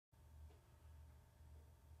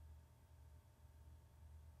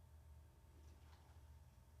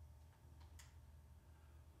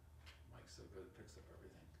so good. It picks up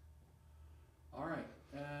everything. All right,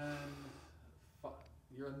 and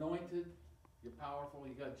you're anointed. You're powerful.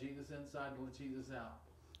 You got Jesus inside. Let Jesus out.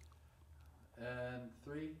 And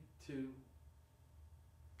 3, 2.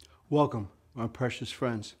 Welcome, my precious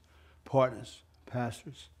friends, partners,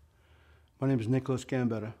 pastors. My name is Nicholas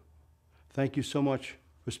Gambetta. Thank you so much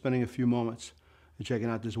for spending a few moments and checking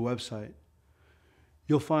out this website.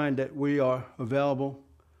 You'll find that we are available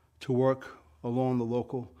to work along the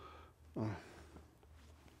local. Okay,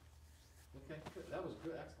 good. That was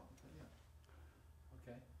good. Excellent. Yeah.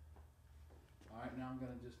 Okay. All right, now I'm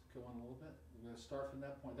going to just go on a little bit. We're going to start from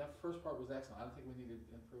that point. That first part was excellent. I don't think we need to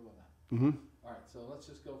improve on that. Mm-hmm. All right, so let's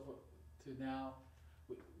just go to now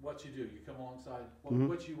what you do. You come alongside. Mm-hmm.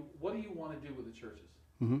 What do you want to do with the churches?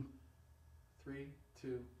 Mm-hmm. 3,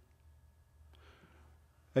 2.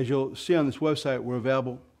 As you'll see on this website, we're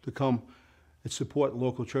available to come and support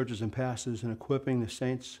local churches and pastors in equipping the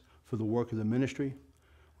saints for the work of the ministry.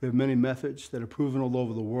 We have many methods that are proven all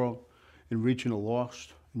over the world in reaching the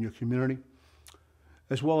lost in your community,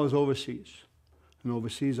 as well as overseas. And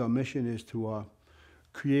overseas, our mission is to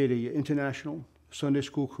create an international Sunday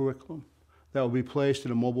school curriculum that will be placed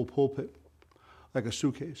in a mobile pulpit, like a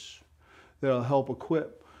suitcase, that will help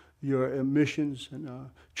equip your missions and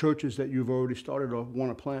churches that you've already started or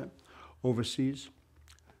want to plant overseas.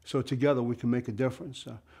 So together we can make a difference.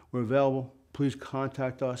 We're available. Please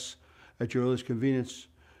contact us at your earliest convenience.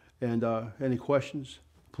 And any questions,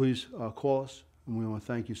 please call us. And we want to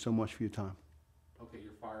thank you so much for your time. Okay,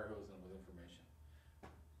 you're fire hosing with information.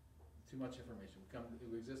 Too much information.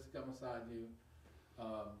 We exist to come aside you.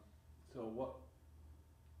 So what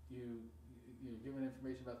you're giving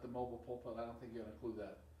information about the mobile pulpit. I don't think you're going to include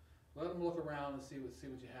that. Let them look around and see what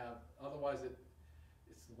you have. Otherwise, it's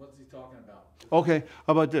what's he talking about? Okay,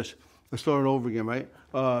 how about this? Let's start it over again, right?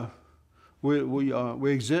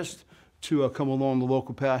 We exist to come along the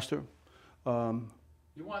local pastor.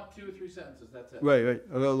 You want 2 or 3 sentences, that's it. Right.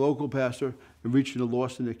 A local pastor and reaching the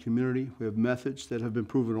lost in the community. We have methods that have been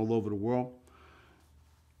proven all over the world.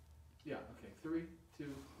 Yeah, okay. 3, 2,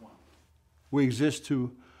 1. We exist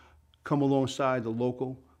to come alongside the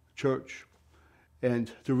local church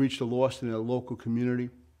and to reach the lost in their local community.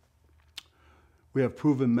 We have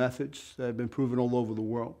proven methods that have been proven all over the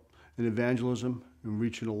world in evangelism and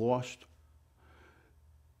reaching the lost.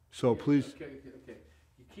 So please. Okay.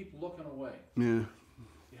 You keep looking away. Yeah.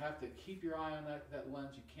 You have to keep your eye on that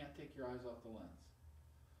lens. You can't take your eyes off the lens.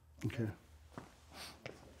 Okay.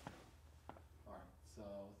 All right, so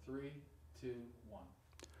 3, 2, 1.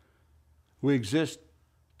 We exist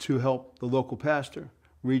to help the local pastor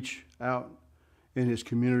reach out in his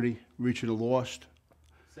community, reaching the lost.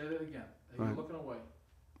 Say that again. You're Right. looking away.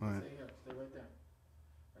 Right. Stay here. Stay right there.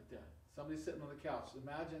 Right there. Somebody's sitting on the couch.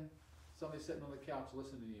 Imagine somebody sitting on the couch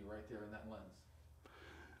listening to you right there in that lens.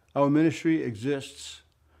 Our ministry exists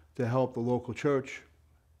to help the local church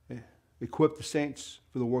equip the saints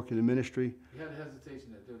for the work of the ministry. You had a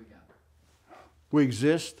hesitation there. Do it again. We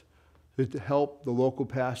exist to help the local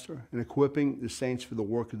pastor in equipping the saints for the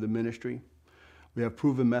work of the ministry. We have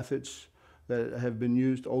proven methods that have been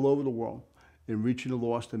used all over the world in reaching the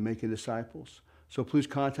lost and making disciples. So please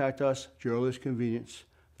contact us at your earliest convenience.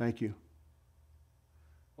 Thank you.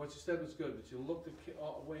 What you said was good, but you looked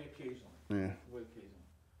away occasionally. Yeah. Away occasionally.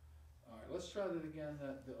 All right, let's try that again,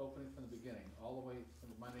 the opening from the beginning, all the way from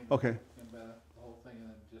my name. Okay. Gambetta, the whole thing, and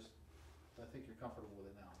then just, I think you're comfortable with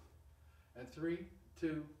it now. And 3,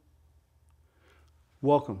 2.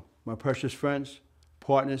 Welcome, my precious friends,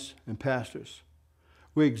 partners, and pastors.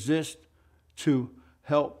 We exist to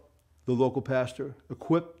help the local pastor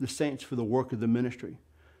equip the saints for the work of the ministry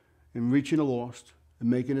in reaching the lost and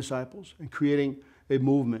making disciples and creating a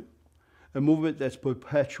movement that's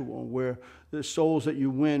perpetual, where the souls that you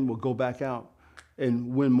win will go back out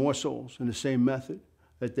and win more souls in the same method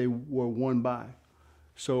that they were won by.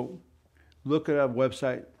 So look at our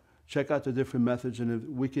website, check out the different methods, and if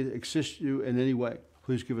we can assist you in any way,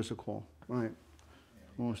 please give us a call. All right.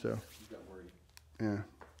 Yeah, Almost there. You got worried. Yeah.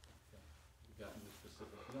 You got into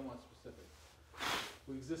specific. You don't want specific.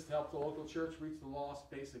 We exist to help the local church reach the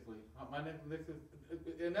lost, basically. My name,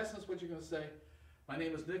 in essence, what you're going to say, my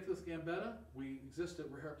name is Nicholas Gambetta. We exist to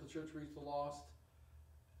help the church reach the lost.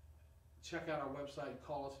 Check out our website and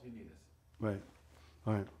call us if you need us. Right.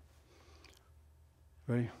 All right.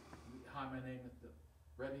 Ready? Hi, my name is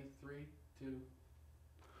Ready? 3, 2.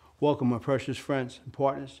 Welcome, my precious friends and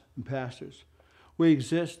partners and pastors. We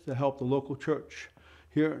exist to help the local church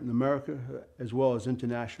here in America as well as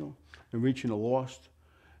international in reaching the lost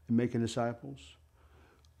and making disciples.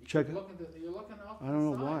 Check it. You're looking off to the side. I don't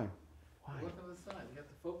know why. You're looking to the side. You have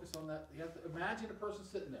to focus on that. You have to imagine a person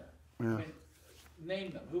sitting there. Yeah. I mean,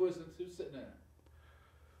 name them. Who's sitting there?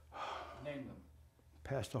 Name them.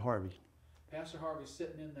 Pastor Harvey. Pastor Harvey's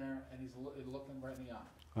sitting in there, and he's looking right in the eye.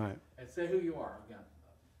 All right. And say who you are again.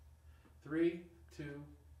 3, 2.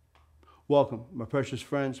 Welcome, my precious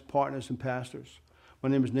friends, partners, and pastors. My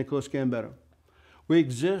name is Nicholas Gambetta. We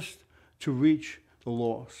exist to reach the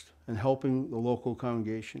lost and helping the local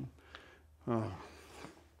congregation.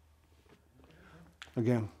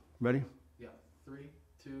 Again, ready? Yeah. 3,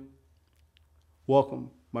 2.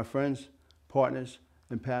 Welcome, my friends, partners,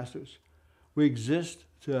 and pastors. We exist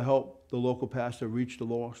to help the local pastor reach the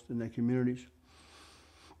lost in their communities.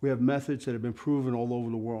 We have methods that have been proven all over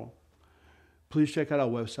the world. Please check out our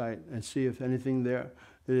website and see if anything there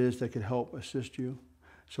is that could help assist you.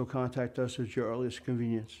 So contact us at your earliest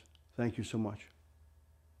convenience. Thank you so much.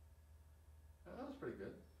 That was pretty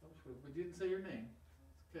good. But you didn't say your name.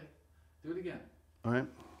 Okay. Do it again. All right.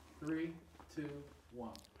 3, 2, 1.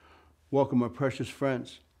 Welcome, my precious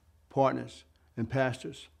friends, partners, and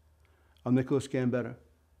pastors. I'm Nicholas Gambetta.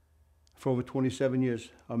 For over 27 years,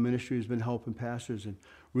 our ministry has been helping pastors and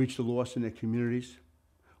reach the lost in their communities,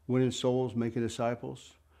 winning souls, making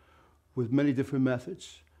disciples, with many different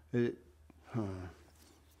methods. Yeah,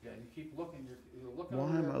 you keep looking. You're looking.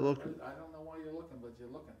 Why am I looking? I don't know why you're looking, but you're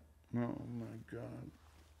looking. Oh my God.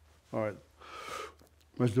 All right,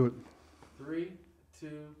 let's do it. 3,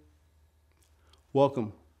 2.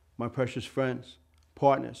 Welcome, my precious friends,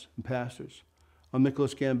 partners, and pastors. I'm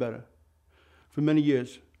Nicholas Gambetta. For many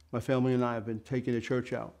years, my family and I have been taking the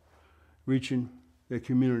church out, reaching their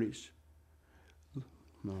communities.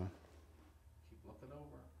 No. Keep looking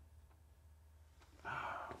over.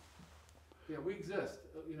 Yeah, we exist.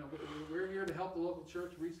 We're here to help the local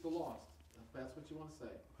church reach the lost. If that's what you want to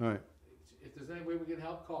say. All right. If there's any way we can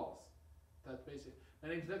help, call us. That's basic. My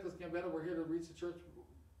name's Nicholas Gambetta. We're here to reach the church,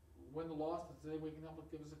 win the lost. If there's any way we can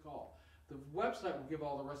help, give us a call. The website will give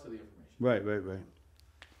all the rest of the information. Right.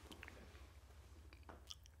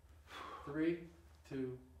 3,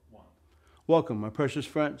 2, 1. Welcome, my precious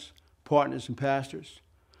friends, partners, and pastors.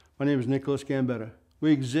 My name is Nicholas Gambetta.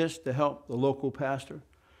 We exist to help the local pastor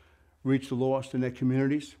reach the lost in their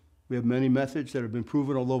communities. We have many methods that have been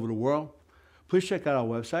proven all over the world. Please check out our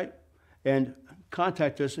website and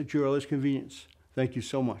contact us at your earliest convenience. Thank you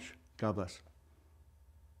so much. God bless.